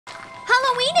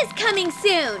Halloween is coming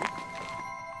soon!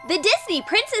 The Disney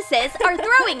princesses are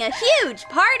throwing a huge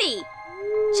party!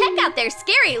 Check out their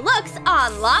scary looks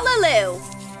on LaLiLu!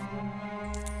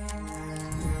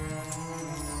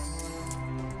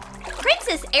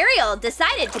 Princess Ariel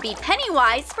decided to be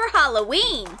Pennywise for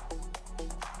Halloween.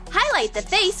 Highlight the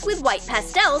face with white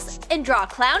pastels and draw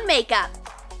clown makeup.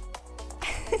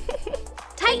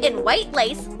 Tighten white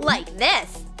lace like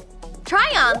this.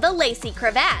 Try on the lacy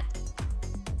cravat.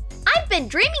 I've been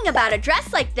dreaming about a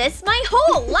dress like this my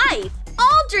whole life.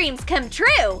 All dreams come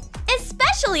true,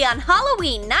 especially on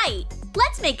Halloween night.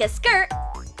 Let's make a skirt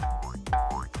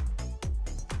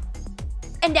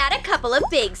and add a couple of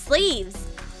big sleeves.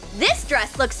 This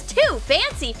dress looks too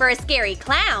fancy for a scary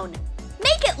clown.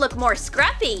 Make it look more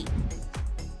scruffy.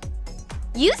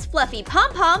 Use fluffy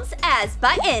pompoms as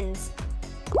buttons.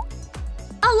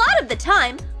 A lot of the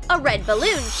time, a red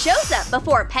balloon shows up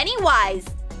before Pennywise.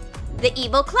 The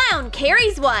evil clown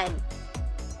carries one.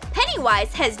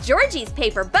 Pennywise has Georgie's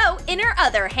paper boat in her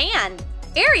other hand.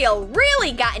 Ariel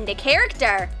really got into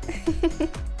character.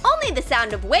 Only the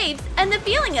sound of waves and the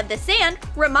feeling of the sand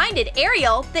reminded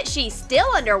Ariel that she's still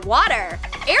underwater.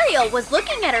 Ariel was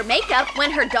looking at her makeup when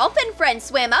her dolphin friend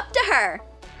swam up to her.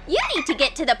 You need to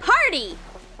get to the party.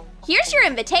 Here's your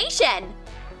invitation.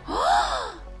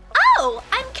 Oh,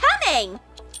 I'm coming!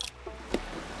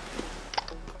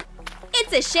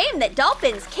 It's a shame that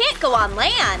dolphins can't go on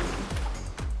land.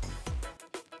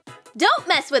 Don't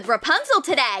mess with Rapunzel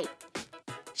today.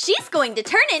 She's going to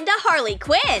turn into Harley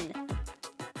Quinn.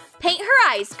 Paint her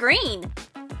eyes green.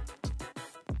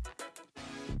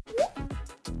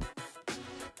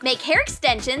 Make hair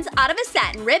extensions out of a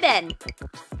satin ribbon.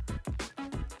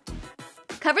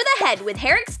 Cover the head with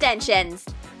hair extensions.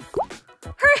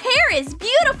 Her hair is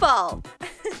beautiful!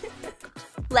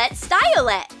 Let's style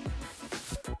it.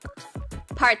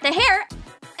 Part the hair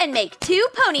and make 2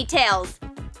 ponytails.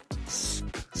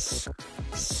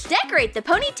 Decorate the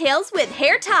ponytails with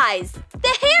hair ties.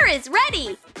 The hair is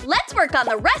ready! Let's work on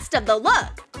the rest of the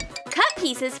look. Cut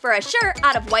pieces for a shirt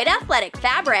out of white athletic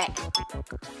fabric.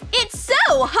 It's so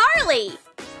Harley!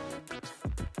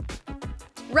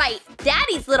 Write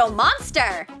Daddy's little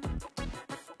monster.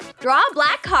 Draw a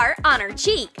black heart on her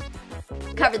cheek.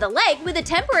 Cover the leg with a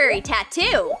temporary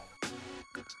tattoo.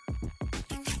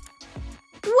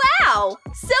 Wow!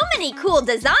 So many cool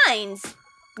designs!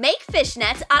 Make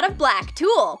fishnets out of black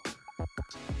tulle.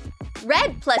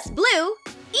 Red plus blue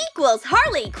equals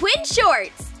Harley Quinn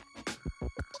shorts.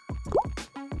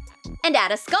 And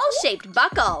add a skull-shaped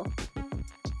buckle.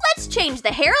 Let's change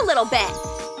the hair a little bit.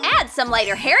 Add some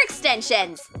lighter hair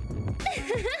extensions.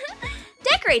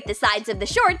 Decorate the sides of the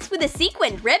shorts with a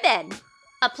sequined ribbon.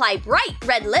 Apply bright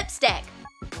red lipstick.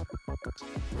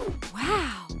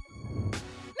 Wow!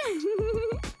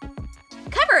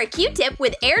 Cover a Q-tip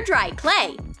with air-dry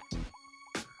clay.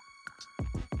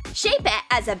 Shape it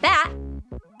as a bat.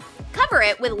 Cover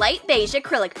it with light beige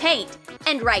acrylic paint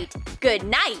and write "Good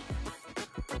night."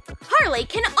 Harley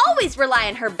can always rely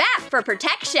on her bat for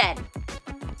protection.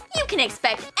 You can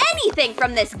expect anything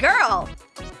from this girl.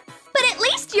 But at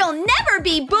least you'll never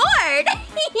be bored!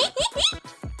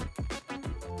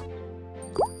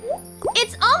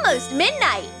 It's almost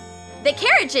midnight. The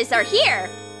carriages are here.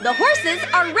 The horses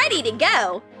are ready to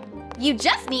go. You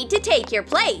just need to take your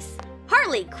place.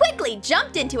 Harley quickly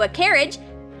jumped into a carriage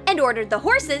and ordered the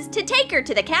horses to take her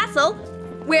to the castle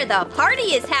where the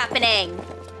party is happening.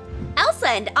 Elsa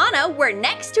and Anna were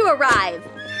next to arrive.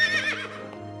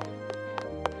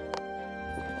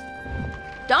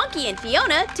 Donkey and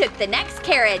Fiona took the next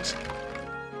carriage.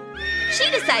 She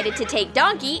decided to take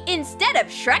Donkey instead of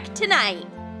Shrek tonight.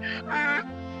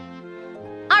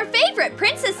 Our favorite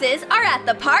princesses are at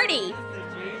the party.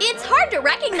 It's hard to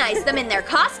recognize them in their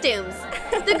costumes.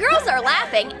 The girls are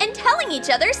laughing and telling each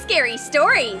other scary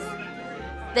stories.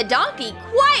 The donkey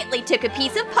quietly took a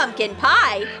piece of pumpkin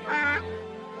pie.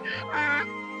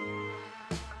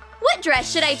 What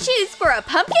dress should I choose for a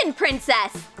pumpkin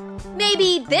princess?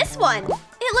 Maybe this one.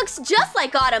 It looks just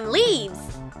like autumn leaves.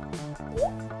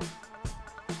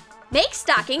 Make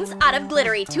stockings out of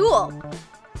glittery tulle.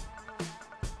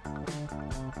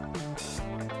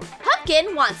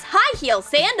 Pumpkin wants high heel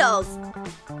sandals.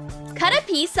 Cut a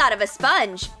piece out of a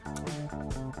sponge.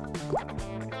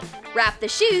 Wrap the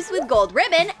shoes with gold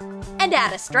ribbon and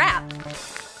add a strap.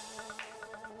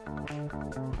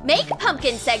 Make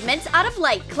pumpkin segments out of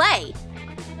light clay.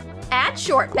 Add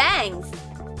short bangs.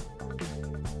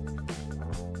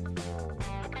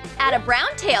 Add a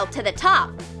brown tail to the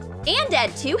top and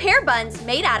add 2 hair buns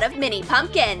made out of mini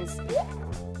pumpkins.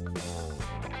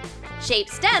 Shape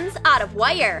stems out of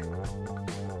wire.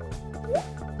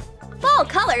 Fall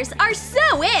colors are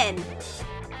so in!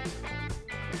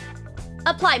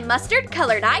 Apply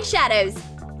mustard-colored eyeshadows.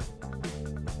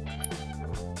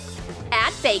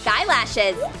 Add fake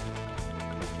eyelashes.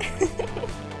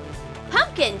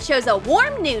 Pumpkin chose a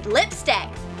warm nude lipstick.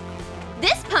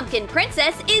 This pumpkin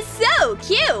princess is so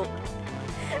cute!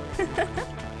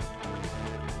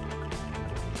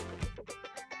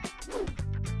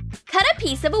 Cut a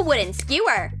piece of a wooden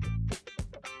skewer.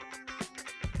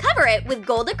 Cover it with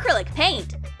gold acrylic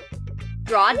paint.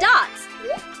 Draw dots.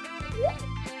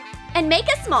 And make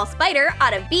a small spider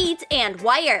out of beads and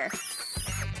wire.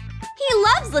 He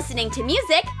loves listening to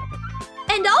music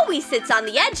and always sits on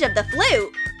the edge of the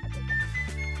flute.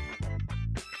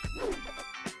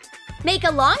 Make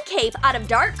a long cape out of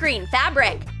dark green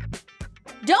fabric.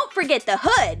 Don't forget the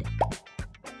hood.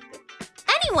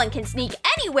 Anyone can sneak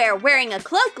anywhere wearing a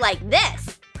cloak like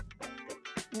this.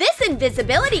 This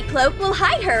invisibility cloak will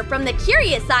hide her from the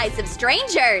curious eyes of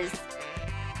strangers.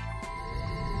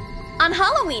 On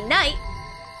Halloween night,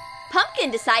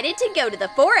 Pumpkin decided to go to the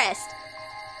forest.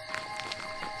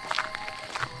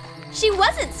 She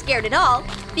wasn't scared at all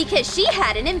because she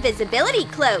had an invisibility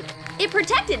cloak. It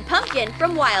protected Pumpkin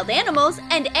from wild animals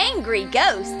and angry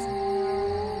ghosts.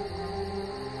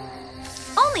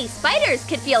 Only spiders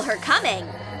could feel her coming.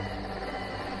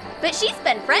 But she's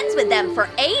been friends with them for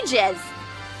ages.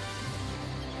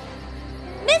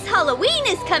 Miss Halloween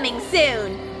is coming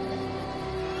soon!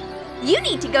 You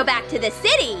need to go back to the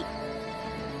city!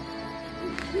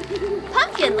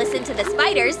 Pumpkin listened to the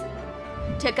spiders,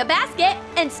 took a basket,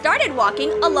 and started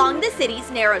walking along the city's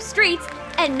narrow streets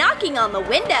and knocking on the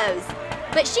windows.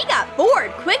 But she got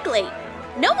bored quickly.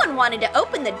 No one wanted to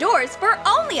open the doors for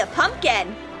only a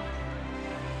pumpkin.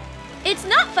 It's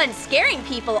not fun scaring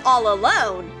people all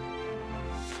alone.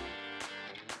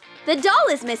 The doll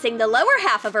is missing the lower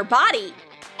half of her body.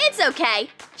 It's okay.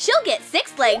 She'll get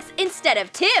 6 legs instead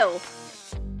of 2.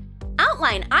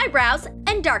 Outline eyebrows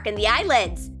and darken the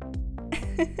eyelids.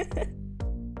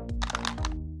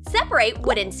 Separate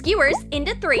wooden skewers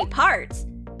into 3 parts.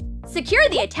 Secure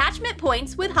the attachment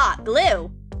points with hot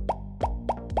glue.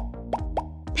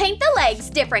 Paint the legs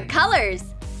different colors.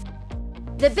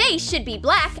 The base should be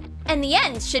black and the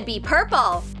ends should be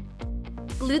purple.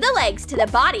 Glue the legs to the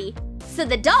body so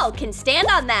the doll can stand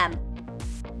on them.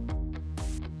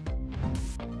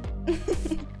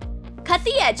 Cut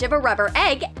the edge of a rubber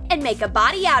egg and make a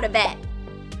body out of it.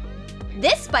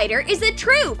 This spider is a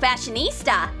true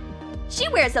fashionista. She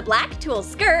wears a black tulle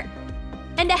skirt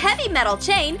and a heavy metal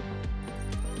chain,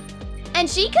 and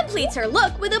she completes her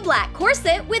look with a black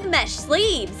corset with mesh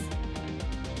sleeves.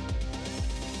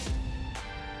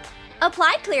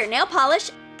 Apply clear nail polish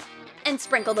and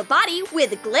sprinkle the body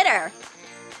with glitter.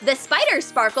 The spider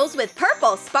sparkles with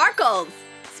purple sparkles.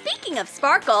 Speaking of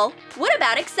sparkle, what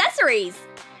about accessories?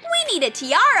 We need a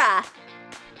tiara!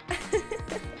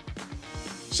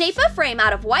 Shape a frame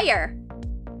out of wire.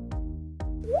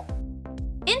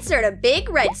 Insert a big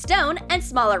red stone and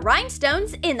smaller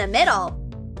rhinestones in the middle.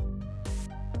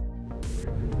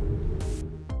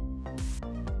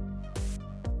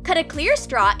 Cut a clear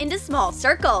straw into small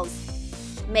circles.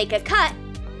 Make a cut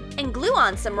and glue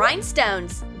on some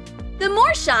rhinestones. The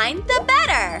more shine, the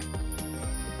better!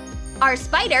 Our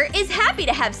spider is happy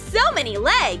to have so many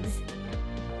legs.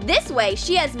 This way,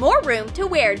 she has more room to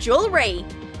wear jewelry.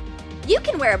 You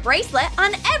can wear a bracelet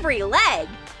on every leg.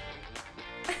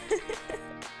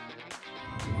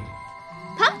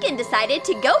 Pumpkin decided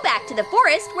to go back to the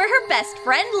forest where her best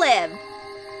friend lived.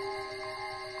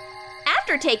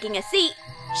 After taking a seat,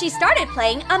 she started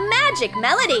playing a magic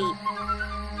melody.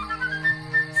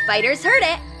 Spiders heard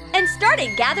it and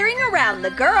started gathering around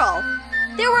the girl.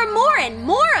 There were more and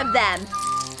more of them.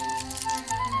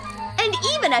 And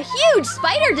even a huge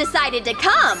spider decided to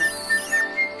come.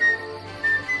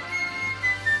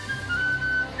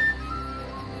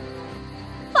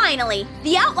 Finally,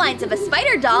 the outlines of a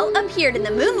spider doll appeared in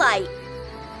the moonlight.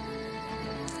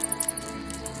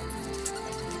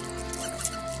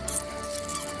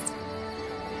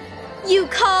 You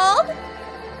called?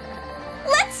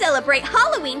 Let's celebrate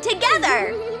Halloween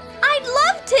together! I'd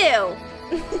love to!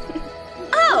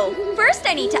 Oh, first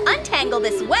I need to untangle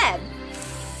this web.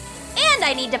 And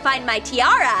I need to find my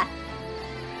tiara.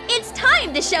 It's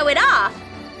time to show it off.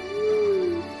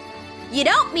 You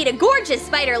don't meet a gorgeous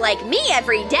spider like me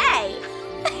every day.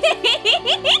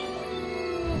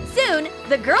 Soon,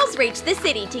 the girls reach the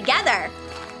city together.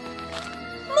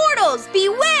 Mortals,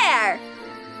 beware!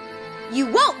 You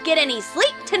won't get any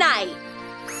sleep tonight.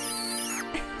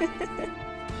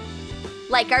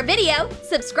 Like our video,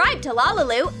 subscribe to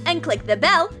LaLiLu, and click the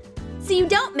bell so you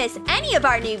don't miss any of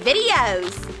our new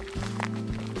videos.